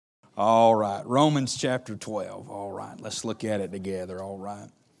All right, Romans chapter 12. All right, let's look at it together. All right.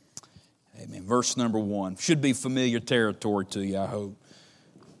 Amen. Verse number 1. Should be familiar territory to you, I hope.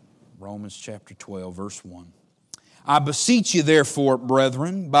 Romans chapter 12, verse 1. I beseech you, therefore,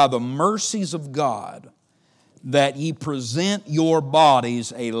 brethren, by the mercies of God, that ye present your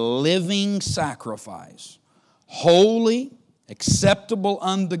bodies a living sacrifice, holy, acceptable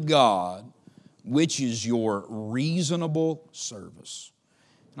unto God, which is your reasonable service.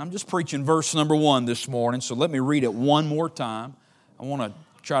 And I'm just preaching verse number 1 this morning, so let me read it one more time. I want to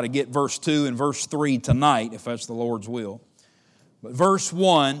try to get verse 2 and verse 3 tonight, if that's the Lord's will. But verse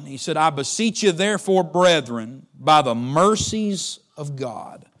 1, he said, I beseech you therefore, brethren, by the mercies of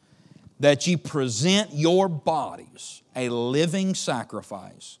God, that ye present your bodies a living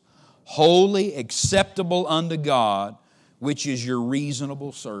sacrifice, holy, acceptable unto God, which is your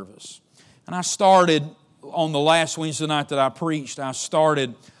reasonable service. And I started, on the last Wednesday night that I preached, I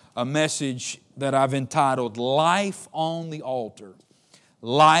started a message that I've entitled, Life on the Altar.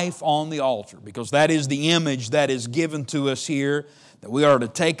 Life on the altar, because that is the image that is given to us here, that we are to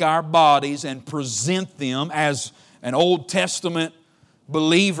take our bodies and present them as an Old Testament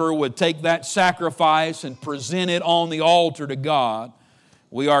believer would take that sacrifice and present it on the altar to God.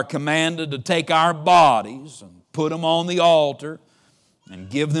 We are commanded to take our bodies and put them on the altar and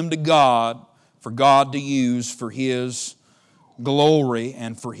give them to God for God to use for His glory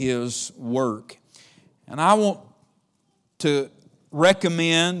and for His work. And I want to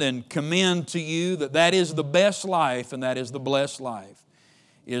recommend and commend to you that is the best life and that is the blessed life,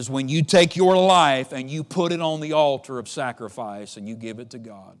 is when you take your life and you put it on the altar of sacrifice and you give it to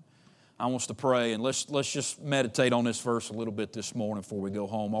God. I want us to pray, and let's just meditate on this verse a little bit this morning before we go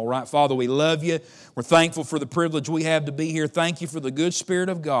home. All right, Father, we love you. We're thankful for the privilege we have to be here. Thank you for the good Spirit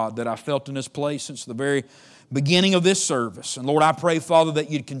of God that I felt in this place since the very beginning of this service. And Lord, I pray, Father, that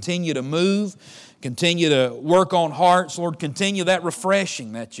you'd continue to move, continue to work on hearts. Lord, continue that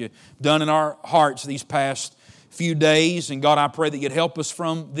refreshing that you've done in our hearts these past few days. And God, I pray that you'd help us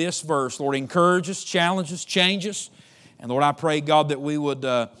from this verse. Lord, encourage us, challenge us, change us. And Lord, I pray, God, that we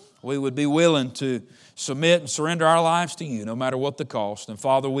would be willing to submit and surrender our lives to you, no matter what the cost. And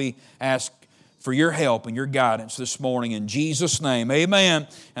Father, we ask for your help and your guidance this morning in Jesus' name. Amen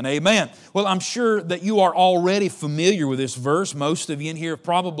and amen. Well, I'm sure that you are already familiar with this verse. Most of you in here have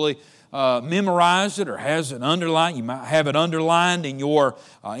probably memorized it or has it underlined. You might have it underlined in your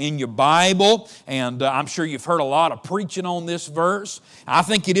Bible, and I'm sure you've heard a lot of preaching on this verse. I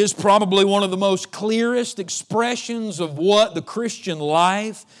think it is probably one of the most clearest expressions of what the Christian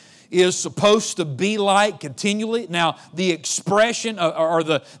life is supposed to be like continually. Now, the expression or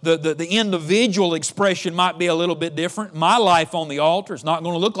the individual expression might be a little bit different. My life on the altar is not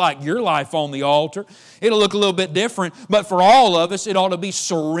going to look like your life on the altar. It'll look a little bit different, but for all of us, it ought to be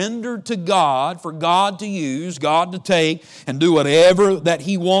surrendered to God, for God to use, God to take, and do whatever that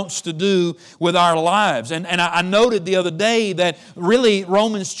He wants to do with our lives. And I noted the other day that really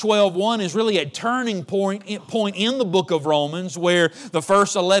Romans 12:1 is really a turning point in the book of Romans, where the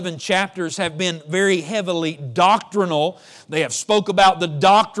first 11 chapters have been very heavily doctrinal. They have spoke about the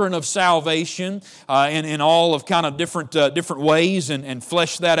doctrine of salvation in all of kind of different ways and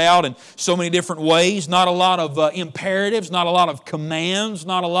fleshed that out in so many different ways. Not a lot of imperatives, not a lot of commands,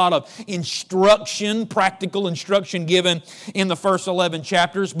 not a lot of instruction, practical instruction given in the first 11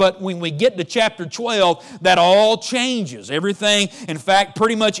 chapters. But when we get to chapter 12, that all changes. Everything, in fact,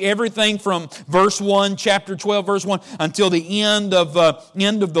 pretty much everything from verse 1, chapter 12, verse 1, until the end of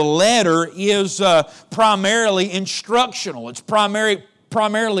the letter is primarily instructional. It's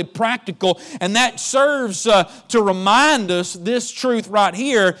primarily practical, and that serves to remind us this truth right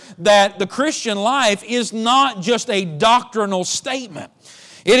here, that the Christian life is not just a doctrinal statement.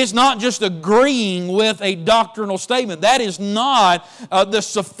 It is not just agreeing with a doctrinal statement. That is not the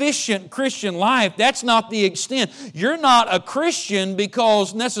sufficient Christian life. That's not the extent. You're not a Christian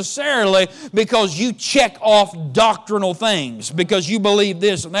because you check off doctrinal things, because you believe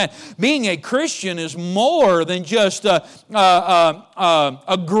this and that. Being a Christian is more than just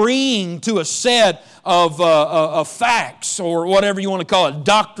agreeing to a set of facts, or whatever you want to call it,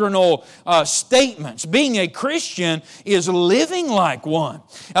 doctrinal statements. Being a Christian is living like one.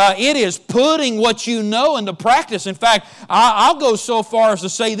 It is putting what you know into practice. In fact, I'll go so far as to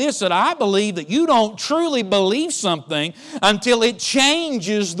say this, that I believe that you don't truly believe something until it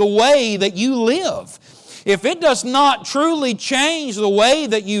changes the way that you live. If it does not truly change the way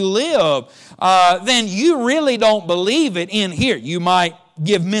that you live, then you really don't believe it in here. You might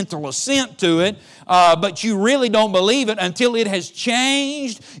give mental assent to it, but you really don't believe it until it has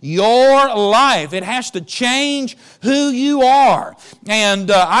changed your life. It has to change who you are. And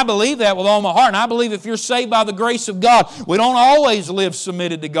I believe that with all my heart. And I believe if you're saved by the grace of God, we don't always live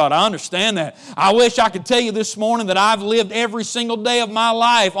submitted to God. I understand that. I wish I could tell you this morning that I've lived every single day of my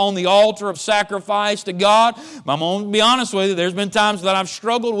life on the altar of sacrifice to God. I'm going to be honest with you. There's been times that I've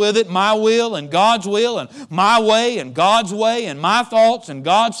struggled with it, my will and God's will, and my way and God's way, and my thoughts and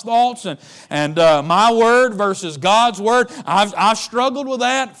God's thoughts, and my word versus God's word. I've struggled with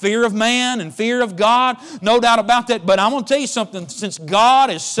that, fear of man and fear of God, no doubt about that. But I'm going to tell you something. Since God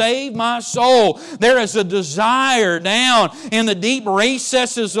has saved my soul, there is a desire down in the deep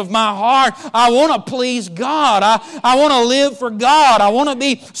recesses of my heart. I want to please God. I want to live for God. I want to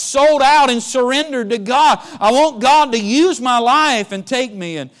be sold out and surrendered to God. I want God to use my life and take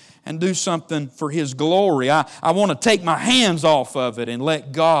me and do something for His glory. I want to take my hands off of it and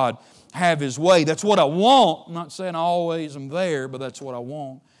let God have His way. That's what I want. I'm not saying I always am there, but that's what I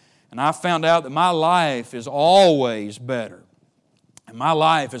want. And I found out that my life is always better. And my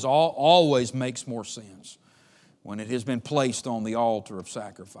life always makes more sense when it has been placed on the altar of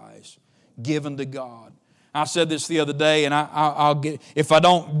sacrifice, given to God. I said this the other day, and I'll get if I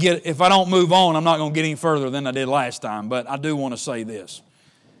don't move on, I'm not going to get any further than I did last time. But I do want to say this: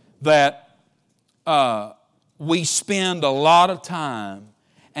 that we spend a lot of time,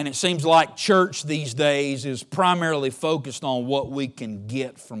 and it seems like church these days is primarily focused on what we can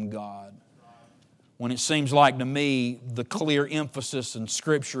get from God. When it seems like to me the clear emphasis in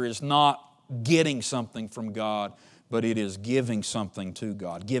Scripture is not getting something from God, but it is giving something to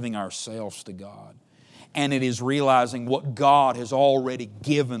God, giving ourselves to God. And it is realizing what God has already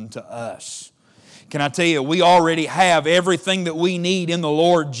given to us. Can I tell you, we already have everything that we need in the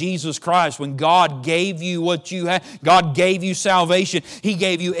Lord Jesus Christ. When God gave you what you have, God gave you salvation. He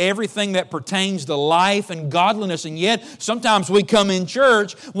gave you everything that pertains to life and godliness. And yet, sometimes we come in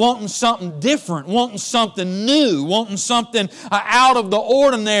church wanting something different, wanting something new, wanting something out of the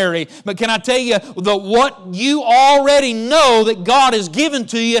ordinary. But can I tell you that what you already know that God has given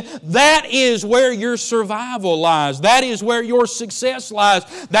to you, that is where your survival lies. That is where your success lies.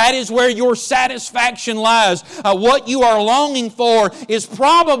 That is where your satisfaction lies. What you are longing for is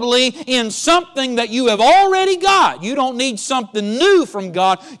probably in something that you have already got. You don't need something new from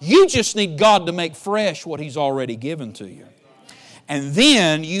God. You just need God to make fresh what He's already given to you. And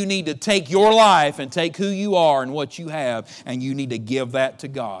then you need to take your life and take who you are and what you have, and you need to give that to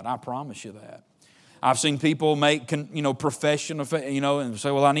God. I promise you that. I've seen people make, profession of, and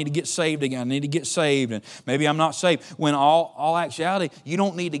say, well, I need to get saved again. I need to get saved, and maybe I'm not saved. When all actuality, you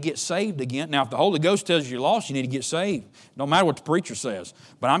don't need to get saved again. Now, if the Holy Ghost tells you you're lost, you need to get saved. No matter what the preacher says.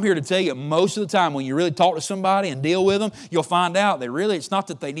 But I'm here to tell you, most of the time when you really talk to somebody and deal with them, you'll find out that really it's not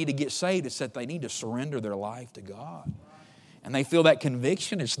that they need to get saved, it's that they need to surrender their life to God. And they feel that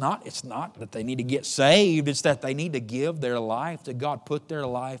conviction. It's not that they need to get saved. It's that they need to give their life to God, put their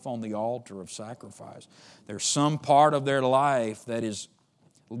life on the altar of sacrifice. There's some part of their life that has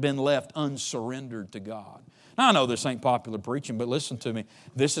been left unsurrendered to God. Now, I know this ain't popular preaching, but listen to me.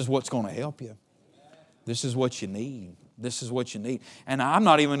 This is what's going to help you. This is what you need. This is what you need. And I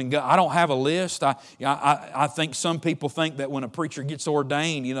don't have a list. I think some people think that when a preacher gets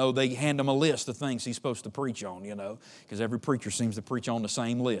ordained, they hand him a list of things he's supposed to preach on, because every preacher seems to preach on the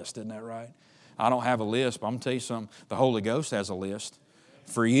same list. Isn't that right? I don't have a list, but I'm going to tell you something. The Holy Ghost has a list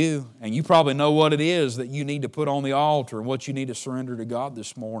for you. And you probably know what it is that you need to put on the altar and what you need to surrender to God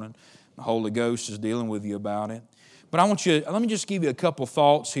this morning. The Holy Ghost is dealing with you about it. But let me just give you a couple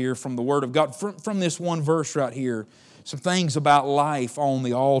thoughts here from the Word of God, from this one verse right here. Some things about life on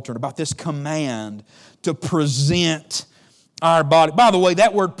the altar, about this command to present our body. By the way,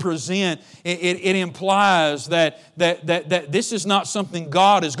 that word present, it implies that this is not something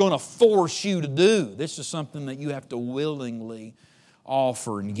God is going to force you to do. This is something that you have to willingly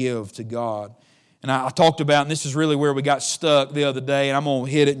offer and give to God. And I talked about, and this is really where we got stuck the other day, and I'm going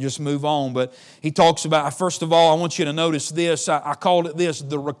to hit it and just move on. But he talks about, first of all, I want you to notice this. I called it this,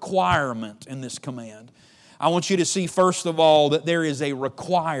 the requirement in this command. I want you to see, first of all, that there is a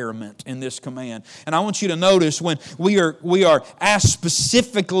requirement in this command. And I want you to notice when we are asked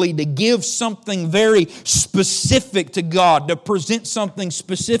specifically to give something very specific to God, to present something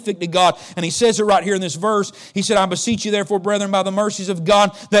specific to God. And he says it right here in this verse. He said, I beseech you therefore, brethren, by the mercies of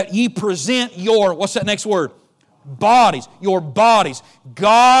God, that ye present your, what's that next word? Bodies. Your bodies.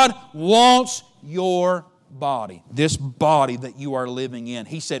 God wants your body. This body that you are living in.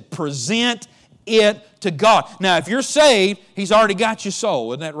 He said, present it to God. Now, if you're saved, He's already got your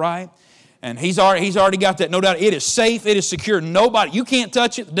soul. Isn't that right? And he's already got that, no doubt. It is safe, it is secure. Nobody, you can't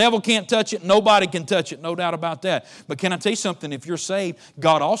touch it, the devil can't touch it, nobody can touch it, no doubt about that. But can I tell you something? If you're saved,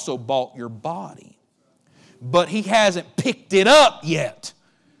 God also bought your body. But He hasn't picked it up yet.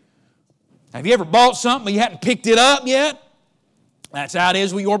 Have you ever bought something but you hadn't picked it up yet? That's how it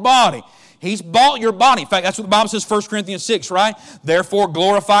is with your body. He's bought your body. In fact, that's what the Bible says, 1 Corinthians 6, right? Therefore,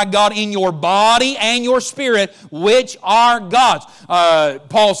 glorify God in your body and your spirit, which are God's.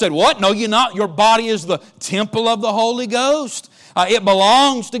 Paul said, what? No, you're not. Your body is the temple of the Holy Ghost. It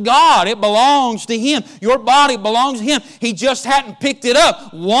belongs to God. It belongs to Him. Your body belongs to Him. He just hadn't picked it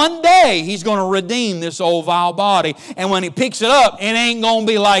up. One day, He's going to redeem this old vile body. And when He picks it up, it ain't going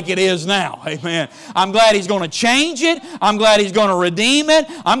to be like it is now. Amen. I'm glad He's going to change it. I'm glad He's going to redeem it.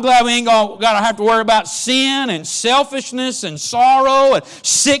 I'm glad we ain't going to have to worry about sin and selfishness and sorrow and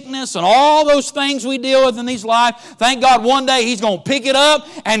sickness and all those things we deal with in these lives. Thank God one day He's going to pick it up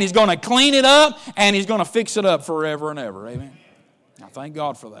and He's going to clean it up and He's going to fix it up forever and ever. Amen. Thank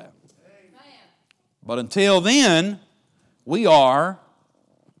God for that. Amen. But until then, we are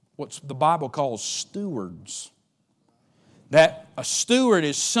what the Bible calls stewards. That a steward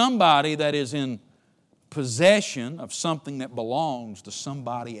is somebody that is in possession of something that belongs to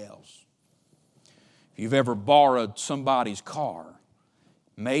somebody else. If you've ever borrowed somebody's car,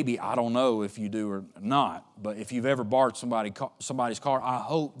 maybe, I don't know if you do or not, but if you've ever borrowed somebody's car, I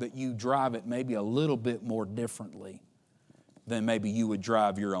hope that you drive it maybe a little bit more differently than maybe you would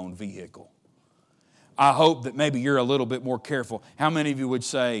drive your own vehicle. I hope that maybe you're a little bit more careful. How many of you would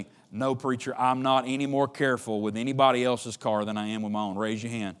say, no, preacher, I'm not any more careful with anybody else's car than I am with my own? Raise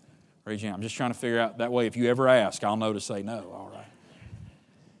your hand. Raise your hand. I'm just trying to figure out, that way if you ever ask, I'll know to say no. All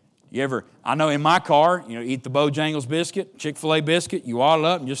right. I know in my car, eat the Bojangles biscuit, Chick-fil-A biscuit, you wad it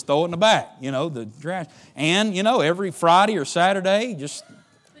up and just throw it in the back, the trash. And, every Friday or Saturday, just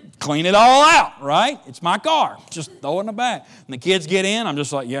clean it all out, right? It's my car. Just throw it in the back. And the kids get in, I'm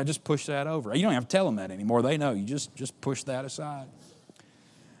just like, yeah, just push that over. You don't have to tell them that anymore. They know. You just push that aside.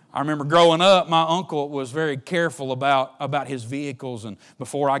 I remember growing up, my uncle was very careful about his vehicles, and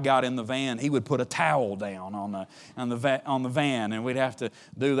before I got in the van, he would put a towel down on the van, and we'd have to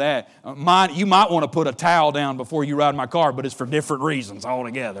do that. You might want to put a towel down before you ride my car, but it's for different reasons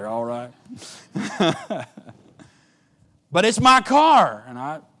altogether, all right? But it's my car,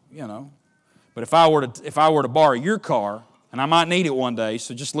 and but if I were to borrow your car, and I might need it one day,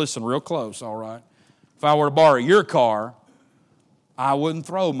 so just listen real close, all right? If I were to borrow your car, I wouldn't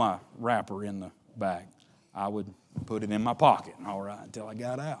throw my wrapper in the back. I would put it in my pocket, all right, until I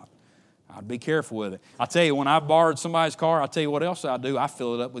got out. I'd be careful with it. I'll tell you, when I borrowed somebody's car, I'll tell you what else I do. I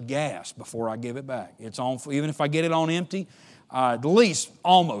fill it up with gas before I give it back. It's on, even if I get it on empty, I at least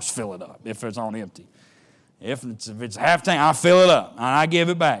almost fill it up if it's on empty. If it's half tank, I fill it up and I give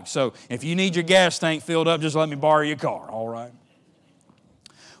it back. So if you need your gas tank filled up, just let me borrow your car, all right?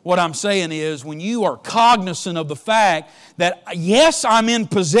 What I'm saying is, when you are cognizant of the fact that, yes, I'm in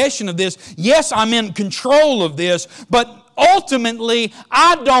possession of this, yes, I'm in control of this, but ultimately,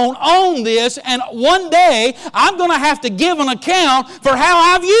 I don't own this, and one day, I'm going to have to give an account for how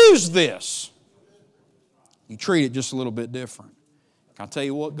I've used this. You treat it just a little bit different. Can I tell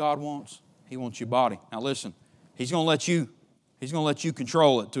you what God wants? He wants your body. Now listen, He's going to let you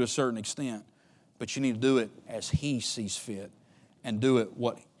control it to a certain extent, but you need to do it as He sees fit, and do it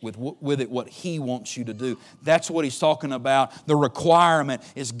with it what He wants you to do. That's what He's talking about. The requirement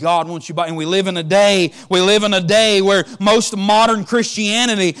is God wants you by. And we live in a day where most modern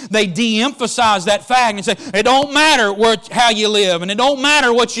Christianity, they de-emphasize that fact and say, it don't matter how you live, and it don't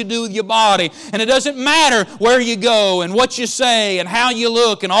matter what you do with your body, and it doesn't matter where you go and what you say and how you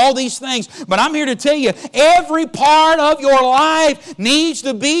look and all these things. But I'm here to tell you, every part of your life needs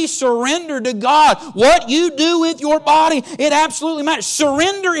to be surrendered to God. What you do with your body, it absolutely matters.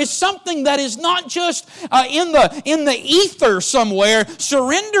 Surrender is something that is not just in the ether somewhere.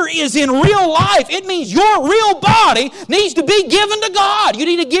 Surrender is in real life. It means your real body needs to be given to God. You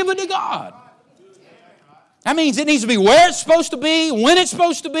need to give it to God. That means it needs to be where it's supposed to be, when it's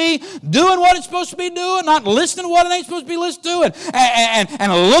supposed to be, doing what it's supposed to be doing, not listening to what it ain't supposed to be listening to,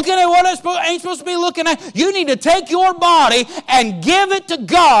 and looking at what it ain't supposed to be looking at. You need to take your body and give it to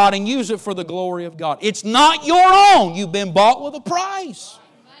God and use it for the glory of God. It's not your own. You've been bought with a price.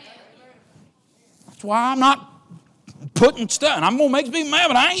 That's why I'm not putting stuff, and I'm going to make me mad,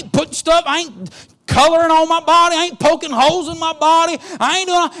 but I ain't putting stuff, I ain't coloring on my body. I ain't poking holes in my body. I ain't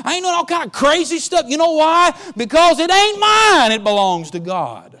doing all kind of crazy stuff. You know why? Because it ain't mine. It belongs to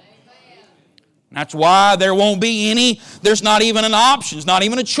God. That's why there won't be there's not even an option, there's not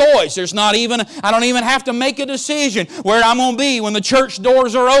even a choice, I don't even have to make a decision where I'm going to be when the church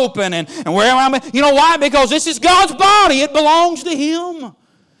doors are open and where I'm at. You know why? Because this is God's body. It belongs to Him.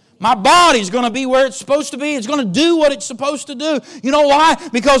 My body's going to be where it's supposed to be. It's going to do what it's supposed to do. You know why?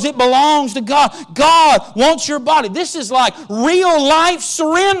 Because it belongs to God. God wants your body. This is like real life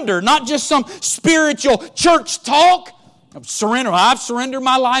surrender, not just some spiritual church talk. Surrender. I've surrendered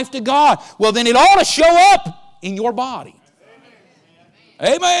my life to God. Well, then it ought to show up in your body.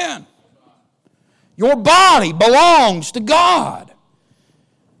 Amen. Your body belongs to God.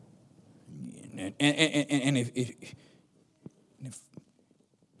 And if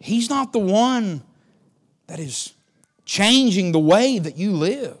He's not the one that is changing the way that you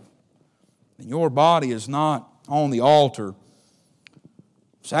live, then your body is not on the altar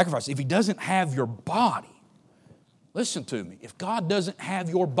sacrifice. If He doesn't have your body, listen to me, if God doesn't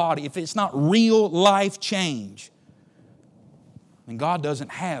have your body, if it's not real life change, then God doesn't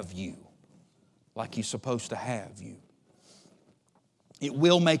have you like He's supposed to have you. It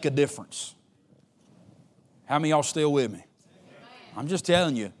will make a difference. How many of y'all still with me? I'm just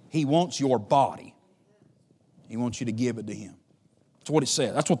telling you, He wants your body. He wants you to give it to Him. That's what it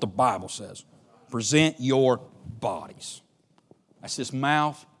says. That's what the Bible says. Present your bodies. That's this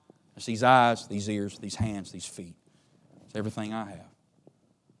mouth, that's these eyes, these ears, these hands, these feet. It's everything I have.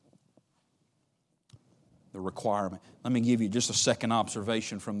 The requirement. Let me give you just a second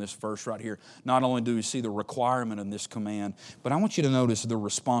observation from this verse right here. Not only do we see the requirement in this command, but I want you to notice the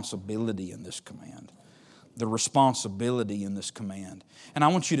responsibility in this command. The responsibility in this command. And I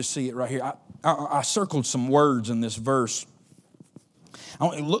want you to see it right here. I circled some words in this verse.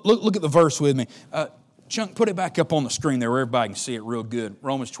 Look at the verse with me. Chunk, put it back up on the screen there where everybody can see it real good.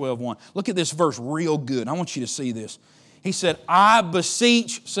 Romans 12:1. Look at this verse real good. I want you to see this. He said, I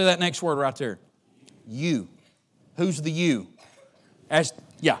beseech, say that next word right there. You. Who's the you? That's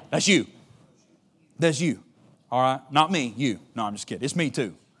you. That's you. All right? Not me, you. No, I'm just kidding. It's me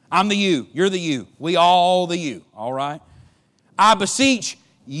too. I'm the you. You're the you. We all the you. All right? I beseech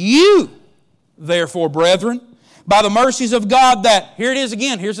you, therefore, brethren, by the mercies of God that, here it is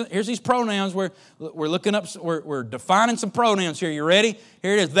again, here's these pronouns. We're looking up, we're defining some pronouns here. You ready?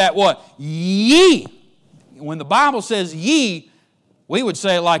 Here it is. That what? Ye. When the Bible says ye, we would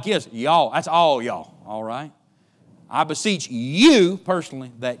say it like this. Y'all. That's all y'all. All right? I beseech you,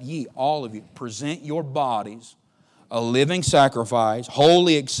 personally, that ye, all of you, present your bodies a living sacrifice,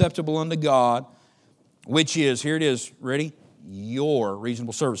 wholly acceptable unto God, which is, here it is, ready? Your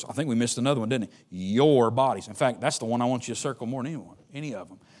reasonable service. I think we missed another one, didn't we? Your bodies. In fact, that's the one I want you to circle more than any of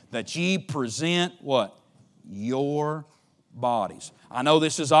them. That ye present what? Your bodies. I know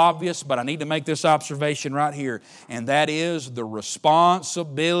this is obvious, but I need to make this observation right here, and that is the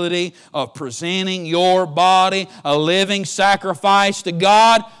responsibility of presenting your body a living sacrifice to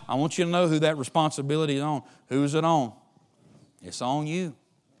God. I want you to know who that responsibility is on. Who's it on? It's on you.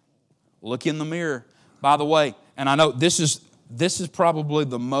 Look in the mirror. By the way, and I know this is probably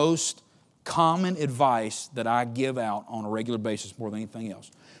the most common advice that I give out on a regular basis more than anything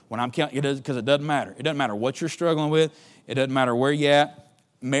else. When I'm counting, because it doesn't matter. It doesn't matter what you're struggling with. It doesn't matter where you're at.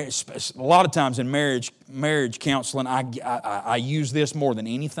 A lot of times in marriage counseling, I use this more than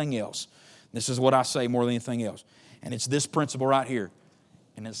anything else. This is what I say more than anything else. And it's this principle right here.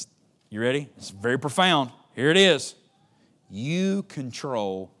 And it's, you ready? It's very profound. Here it is. You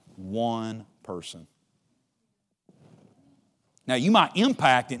control one person. Now, you might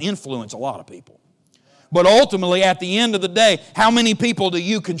impact and influence a lot of people. But ultimately, at the end of the day, how many people do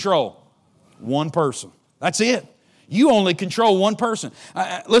you control? One person. That's it. You only control one person.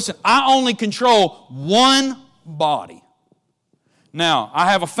 Listen, I only control one body. Now,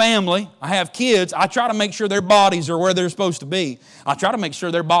 I have a family. I have kids. I try to make sure their bodies are where they're supposed to be. I try to make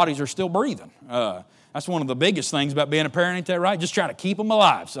sure their bodies are still breathing. That's one of the biggest things about being a parent, ain't that right? Just try to keep them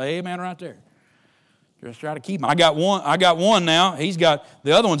alive. Say amen right there. Just try to keep them. I got one now. The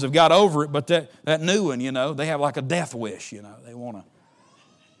other ones have got over it, but that new one, they have like a death wish, They want to.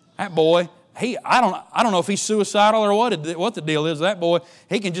 That boy, I don't know if he's suicidal or what the deal is. That boy,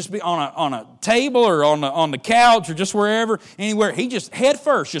 he can just be on a table or on the couch or just wherever, anywhere. He just head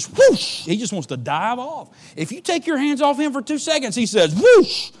first, just whoosh. He just wants to dive off. If you take your hands off him for 2 seconds, he says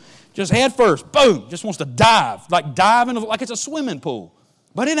whoosh, just head first, boom, just wants to dive, like it's a swimming pool,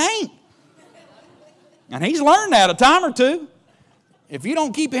 but it ain't. And he's learned that a time or two. If you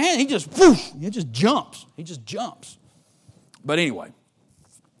don't keep your hand, he just jumps. He just jumps. But anyway.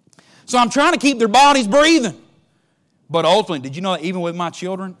 So I'm trying to keep their bodies breathing. But ultimately, did you know that even with my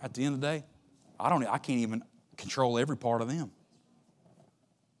children, at the end of the day, I can't even control every part of them.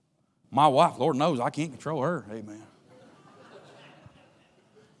 My wife, Lord knows, I can't control her. Amen.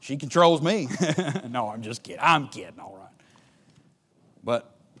 She controls me. No, I'm just kidding. I'm kidding, all right.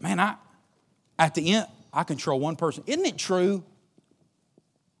 But, man, at the end, I control one person. Isn't it true?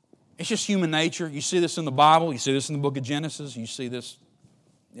 It's just human nature. You see this in the Bible. You see this in the book of Genesis. You see this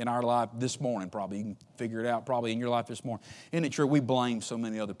in our life this morning probably. You can figure it out probably in your life this morning. Isn't it true? We blame so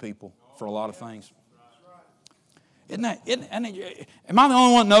many other people for a lot of things. Am I the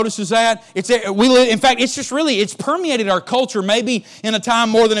only one that notices that? In fact, it's permeated our culture maybe in a time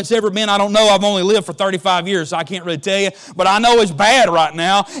more than it's ever been. I don't know. I've only lived for 35 years, so I can't really tell you. But I know it's bad right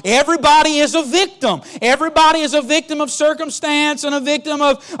now. Everybody is a victim. Everybody is a victim of circumstance and a victim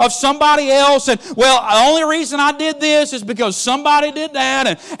of somebody else. And, well, the only reason I did this is because somebody did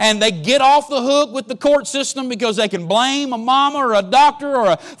that. And they get off the hook with the court system because they can blame a mama or a doctor or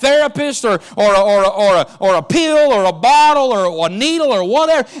a therapist or a pill or a bottle or a needle or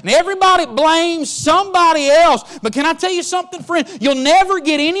whatever, and everybody blames somebody else. But can I tell you something, friend? You'll never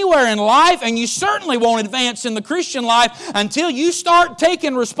get anywhere in life, and you certainly won't advance in the Christian life until you start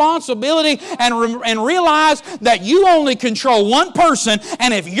taking responsibility and realize that you only control one person,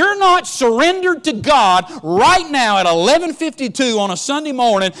 and if you're not surrendered to God right now at 11:52 on a Sunday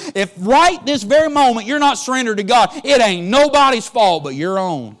morning, if right this very moment you're not surrendered to God, it ain't nobody's fault but your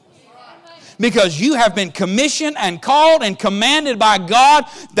own. Because you have been commissioned and called and commanded by God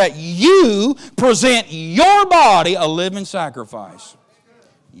that you present your body a living sacrifice.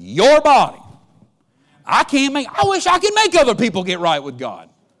 Your body. I wish I could make other people get right with God.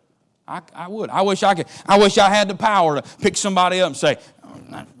 I would. I wish I had the power to pick somebody up and say,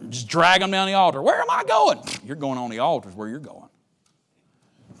 just drag them down the altar. Where am I going? You're going on the altar is where you're going.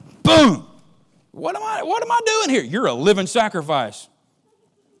 Boom. What am I doing here? You're a living sacrifice.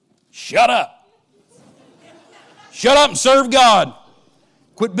 Shut up. Shut up and serve God.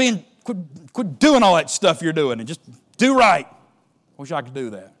 Quit doing all that stuff you're doing and just do right. Wish I could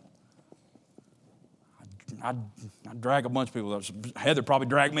do that. I'd drag a bunch of people. Heather probably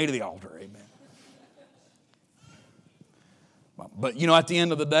dragged me to the altar. Amen. But you know, at the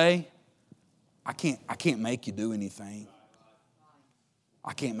end of the day, I can't make you do anything.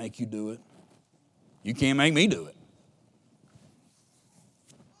 I can't make you do it. You can't make me do it.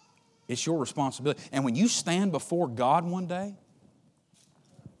 It's your responsibility. And when you stand before God one day,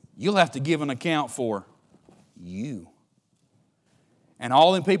 you'll have to give an account for you. And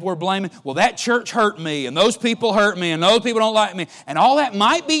all them people are blaming, well, that church hurt me, and those people hurt me, and those people don't like me. And all that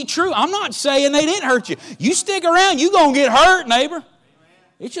might be true. I'm not saying they didn't hurt you. You stick around, you're going to get hurt, neighbor.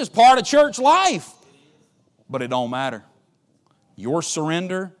 It's just part of church life. But it don't matter. Your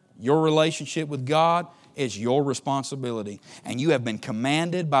surrender, your relationship with God, is your responsibility. And you have been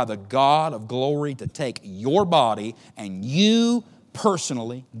commanded by the God of glory to take your body and you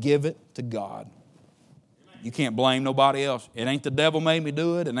personally give it to God. You can't blame nobody else. It ain't the devil made me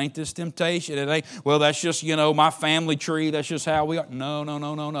do it. It ain't this temptation. It ain't, well, that's just, my family tree. That's just how we are.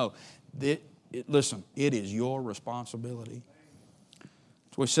 No. Listen, it is your responsibility.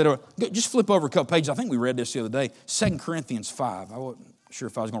 So we said, just flip over a couple pages. I think we read this the other day. 2 Corinthians 5. I wasn't sure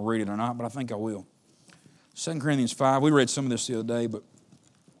if I was going to read it or not, but I think I will. 2 Corinthians 5, we read some of this the other day, but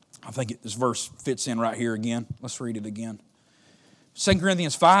I think this verse fits in right here again. Let's read it again. 2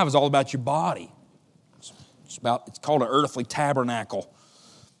 Corinthians 5 is all about your body. It's called an earthly tabernacle.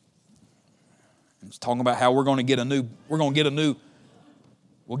 It's talking about how we'll get a new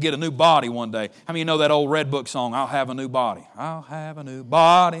body one day. How many of you know that old Red Book song, I'll have a new body? I'll have a new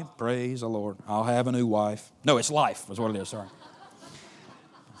body, praise the Lord. I'll have a new wife. No, it's life, is what it is, sorry.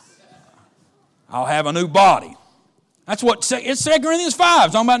 I'll have a new body. That's what it's 2 Corinthians 5.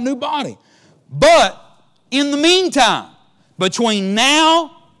 It's talking about a new body. But in the meantime, between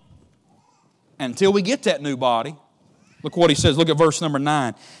now until we get that new body, look what he says. Look at verse number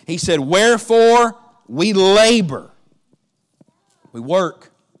 9. He said, wherefore we labor. We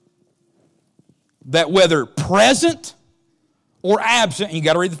work. That whether present or absent, and you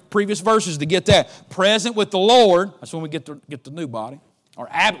got to read the previous verses to get that. Present with the Lord, that's when we get the new body.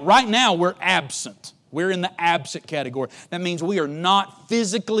 Right now, we're absent. We're in the absent category. That means we are not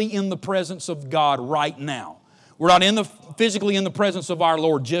physically in the presence of God right now. We're not physically in the presence of our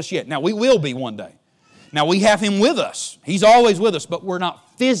Lord just yet. Now, we will be one day. Now, we have Him with us. He's always with us, but we're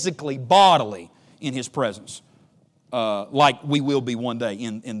not physically, bodily in His presence like we will be one day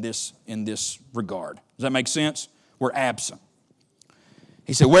in this regard. Does that make sense? We're absent.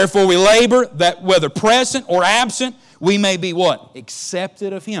 He said, wherefore we labor, that whether present or absent, we may be what?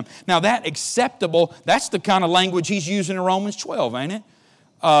 Accepted of Him. Now that acceptable, that's the kind of language he's using in Romans 12, ain't it?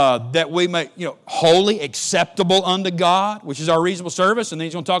 that we may, holy, acceptable unto God, which is our reasonable service. And then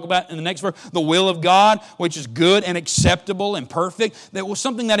he's going to talk about in the next verse, the will of God, which is good and acceptable and perfect. That was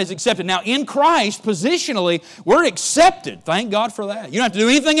something that is accepted. Now, in Christ, positionally, we're accepted. Thank God for that. You don't have to do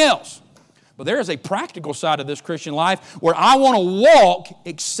anything else. But there is a practical side of this Christian life where I want to walk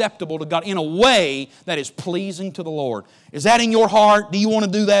acceptable to God in a way that is pleasing to the Lord. Is that in your heart? Do you want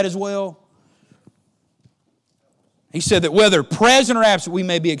to do that as well? He said that whether present or absent, we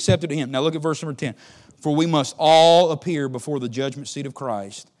may be accepted to Him. Now look at verse number 10. For we must all appear before the judgment seat of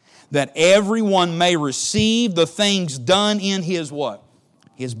Christ, that everyone may receive the things done in His what?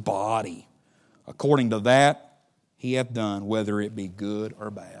 His body, according to that He hath done, whether it be good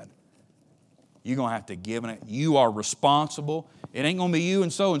or bad. You're going to have to give it. You are responsible. It ain't going to be you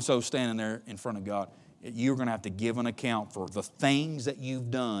and so standing there in front of God. You're going to have to give an account for the things that you've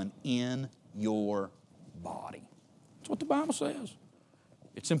done in your body. That's what the Bible says.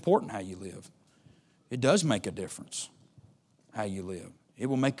 It's important how you live. It does make a difference how you live. It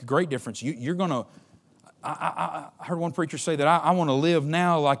will make a great difference. You're going to, I heard one preacher say that I want to live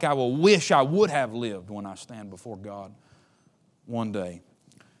now like I will wish I would have lived when I stand before God one day.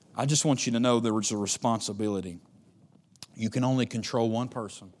 I just want you to know there is a responsibility. You can only control one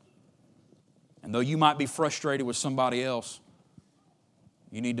person. And though you might be frustrated with somebody else,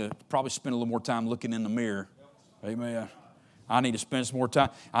 you need to probably spend a little more time looking in the mirror. Amen. I need to spend some more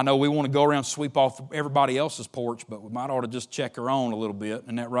time. I know we want to go around and sweep off everybody else's porch, but we might ought to just check our own a little bit.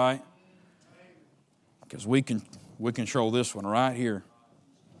 Isn't that right? Because we control this one right here.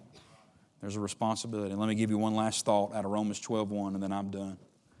 There's a responsibility. Let me give you one last thought out of Romans 12:1, and then I'm done.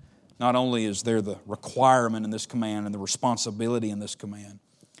 Not only is there the requirement in this command and the responsibility in this command,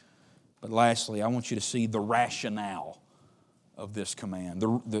 but lastly, I want you to see the rationale of this command,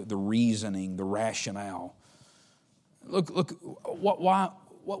 the reasoning, the rationale. Look,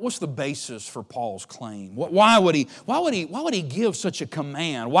 what's the basis for Paul's claim? Why would he give such a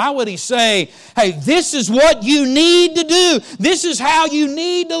command? Why would he say, hey, this is what you need to do. This is how you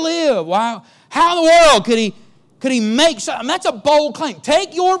need to live. Why? How in the world could he make something? That's a bold claim.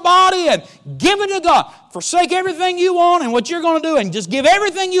 Take your body and give it to God. Forsake everything you want and what you're going to do and just give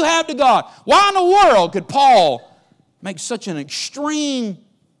everything you have to God. Why in the world could Paul make such an extreme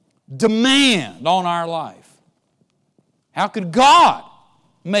demand on our life? How could God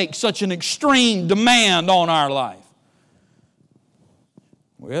make such an extreme demand on our life?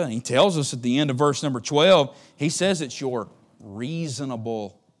 Well, he tells us at the end of verse number 12, he says it's your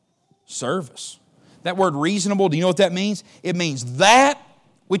reasonable service. That word reasonable, do you know what that means? It means that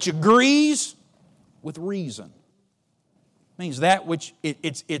which agrees with reason. It means that which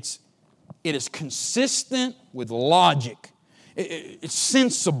it is consistent with logic. It's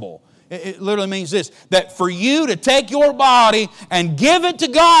sensible. It literally means this, that for you to take your body and give it to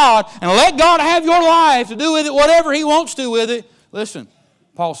God and let God have your life to do with it whatever He wants to with it, listen,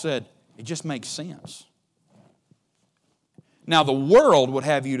 Paul said, it just makes sense. Now, the world would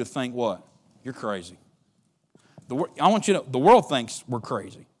have you to think what? You're crazy. I want you to know, the world thinks we're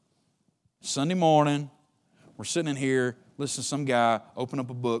crazy. Sunday morning, we're sitting in here, listening to some guy open up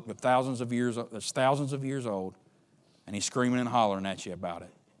a book that's thousands of years old, and he's screaming and hollering at you about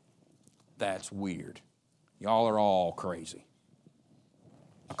it. That's weird. Y'all are all crazy,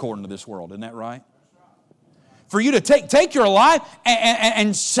 according to this world. Isn't that right? For you to take your life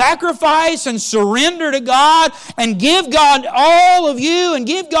and sacrifice and surrender to God and give God all of you and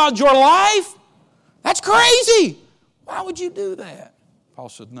give God your life, that's crazy. Why would you do that? Paul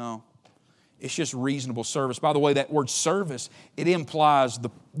said, no. It's just reasonable service. By the way, that word service, it implies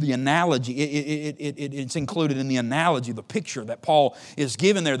the analogy. It's included in the analogy, the picture that Paul is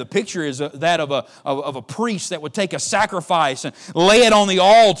given there. The picture is that of a priest that would take a sacrifice and lay it on the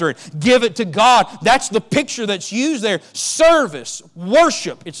altar and give it to God. That's the picture that's used there. Service,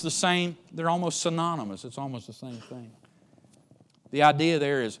 worship, it's the same. They're almost synonymous. It's almost the same thing. The idea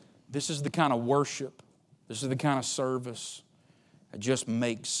there is this is the kind of worship, this is the kind of service that just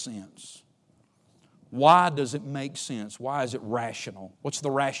makes sense. Why does it make sense? Why is it rational? What's the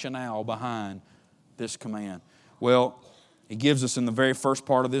rationale behind this command? Well, He gives us in the very first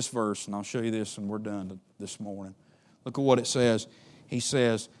part of this verse, and I'll show you this and we're done this morning. Look at what it says. He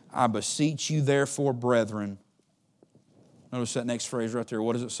says, I beseech you therefore, brethren. Notice that next phrase right there.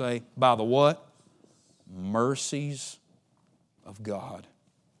 What does it say? By the what? Mercies of God.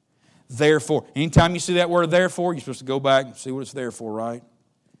 Therefore. Anytime you see that word therefore, you're supposed to go back and see what it's there for, right?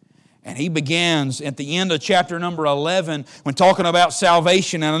 And he begins at the end of chapter number 11 when talking about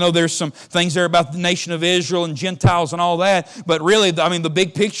salvation. And I know there's some things there about the nation of Israel and Gentiles and all that. But really, the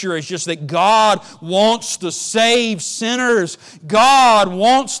big picture is just that God wants to save sinners. God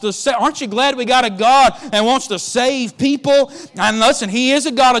wants to save. Aren't you glad we got a God that wants to save people? And listen, He is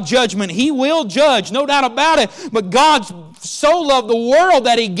a God of judgment. He will judge, no doubt about it. But God's so loved the world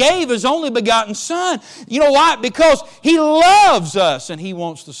that He gave His only begotten Son. You know why? Because He loves us and He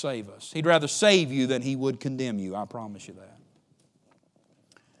wants to save us. He'd rather save you than He would condemn you. I promise you that.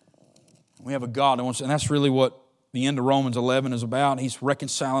 We have a God that wants, and that's really what the end of Romans 11 is about. He's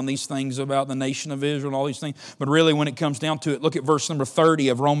reconciling these things about the nation of Israel and all these things. But really, when it comes down to it, look at verse number 30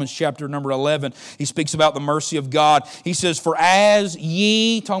 of Romans chapter number 11. He speaks about the mercy of God. He says, "For as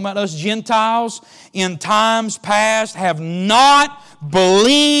ye," talking about us Gentiles, "in times past have not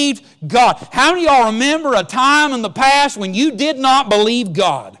believed God." How many of y'all remember a time in the past when you did not believe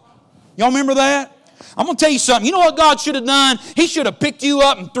God? Y'all remember that? I'm going to tell you something. You know what God should have done? He should have picked you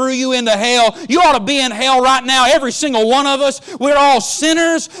up and threw you into hell. You ought to be in hell right now, every single one of us. We're all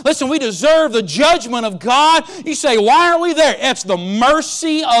sinners. Listen, we deserve the judgment of God. You say, why are we there? It's the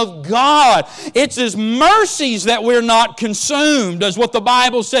mercy of God. It's His mercies that we're not consumed, is what the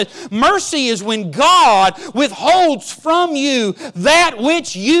Bible says. Mercy is when God withholds from you that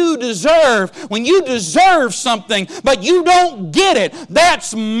which you deserve. When you deserve something, but you don't get it,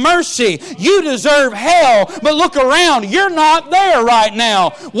 that's mercy. You deserve hell, but look around, you're not there right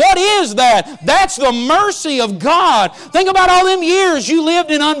now. What is that? That's the mercy of God. Think about all them years you lived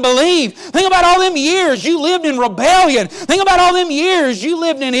in unbelief. Think about all them years you lived in rebellion. Think about all them years you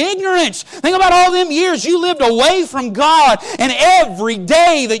lived in ignorance. Think about all them years you lived away from God. And every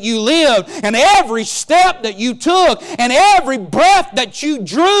day that you lived, and every step that you took, and every breath that you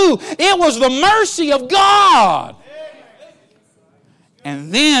drew, it was the mercy of God.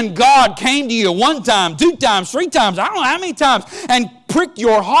 And then God came to you one time, 2 times, 3 times, I don't know how many times, and pricked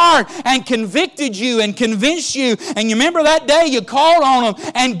your heart and convicted you and convinced you. And you remember that day you called on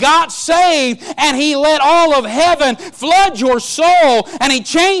Him and got saved, and He let all of heaven flood your soul, and He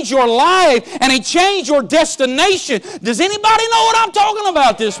changed your life, and He changed your destination. Does anybody know what I'm talking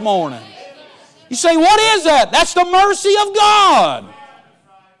about this morning? You say, what is that? That's the mercy of God.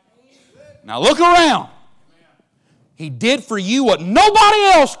 Now look around. He did for you what nobody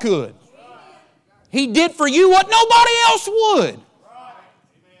else could. He did for you what nobody else would.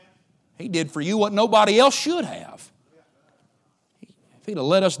 He did for you what nobody else should have. If He'd have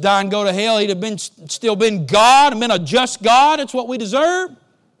let us die and go to hell, He'd have still been God and been a just God. That's what we deserve.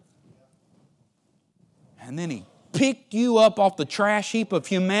 And then He picked you up off the trash heap of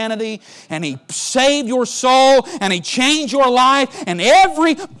humanity, and He saved your soul, and He changed your life, and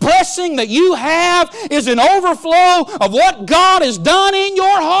every blessing that you have is an overflow of what God has done in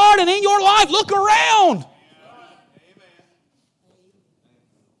your heart and in your life. Look around.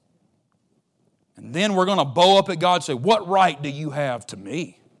 And then we're going to bow up at God and say, what right do you have to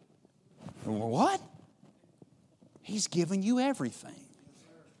me? What? He's given you everything.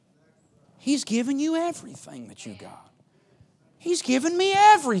 He's given you everything that you got. He's given me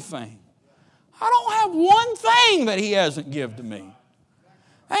everything. I don't have one thing that He hasn't given to me.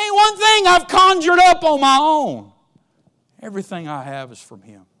 There ain't one thing I've conjured up on my own. Everything I have is from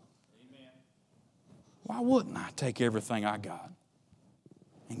Him. Why wouldn't I take everything I got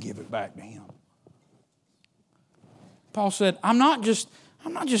and give it back to Him? Paul said, I'm not just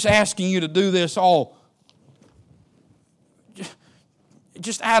asking you to do this all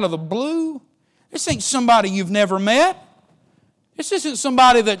just out of the blue. This ain't somebody you've never met. This isn't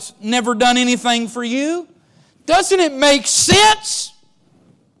somebody that's never done anything for you. Doesn't it make sense?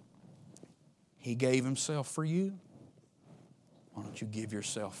 He gave Himself for you. Why don't you give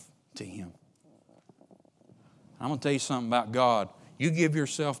yourself to Him? I'm going to tell you something about God. You give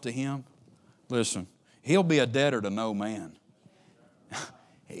yourself to Him, listen, He'll be a debtor to no man.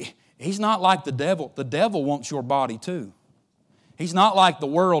 He's not like the devil. The devil wants your body too. He's not like the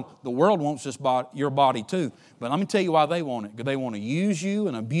world. The world wants your body too. But let me tell you why they want it. Because they want to use you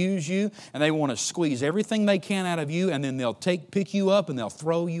and abuse you, and they want to squeeze everything they can out of you, and then they'll pick you up and they'll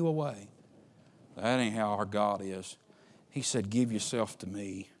throw you away. That ain't how our God is. He said, give yourself to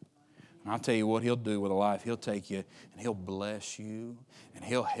me. And I'll tell you what He'll do with a life. He'll take you and He'll bless you, and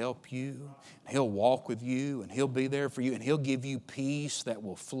He'll help you, and He'll walk with you, and He'll be there for you, and He'll give you peace that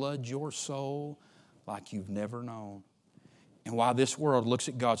will flood your soul like you've never known. And while this world looks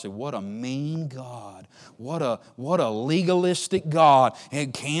at God and says, what a mean God, what a legalistic God,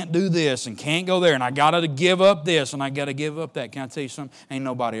 and can't do this and can't go there, and I got to give up this and I got to give up that. Can I tell you something? Ain't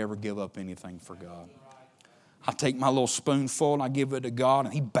nobody ever give up anything for God. I take my little spoonful and I give it to God,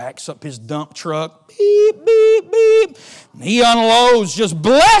 and He backs up His dump truck. Beep, beep, beep. And He unloads just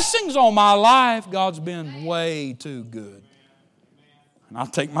blessings on my life. God's been way too good. And I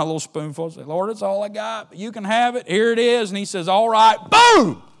take my little spoonful and say, Lord, it's all I got, but you can have it. Here it is. And He says, all right,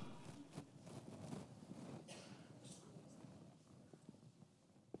 boom.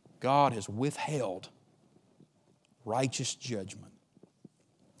 God has withheld righteous judgment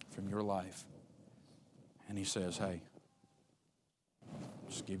from your life. And He says, hey,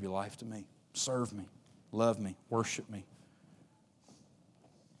 just give your life to me. Serve me. Love me. Worship me.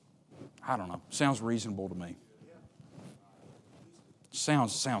 I don't know. Sounds reasonable to me.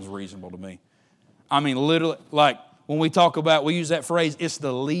 Sounds reasonable to me. I mean, literally, like when we talk about, we use that phrase, it's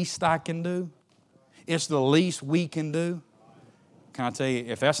the least I can do. It's the least we can do. Can I tell you,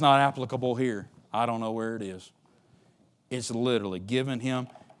 if that's not applicable here, I don't know where it is. It's literally giving Him.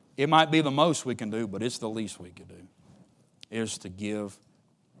 It might be the most we can do, but it's the least we can do. Is to give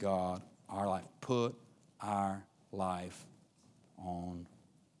God our life. Put our life on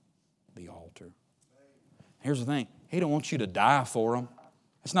the altar. Here's the thing. He don't want you to die for Him.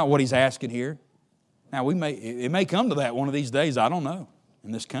 That's not what He's asking here. Now, it may come to that one of these days. I don't know.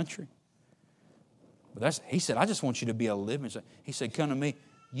 In this country. But He said, I just want you to be a living. He said, come to me.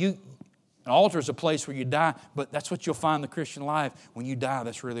 An altar is a place where you die, but that's what you'll find in the Christian life. When you die,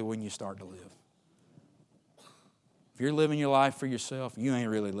 that's really when you start to live. If you're living your life for yourself, you ain't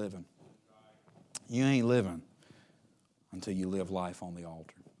really living. You ain't living until you live life on the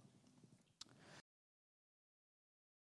altar.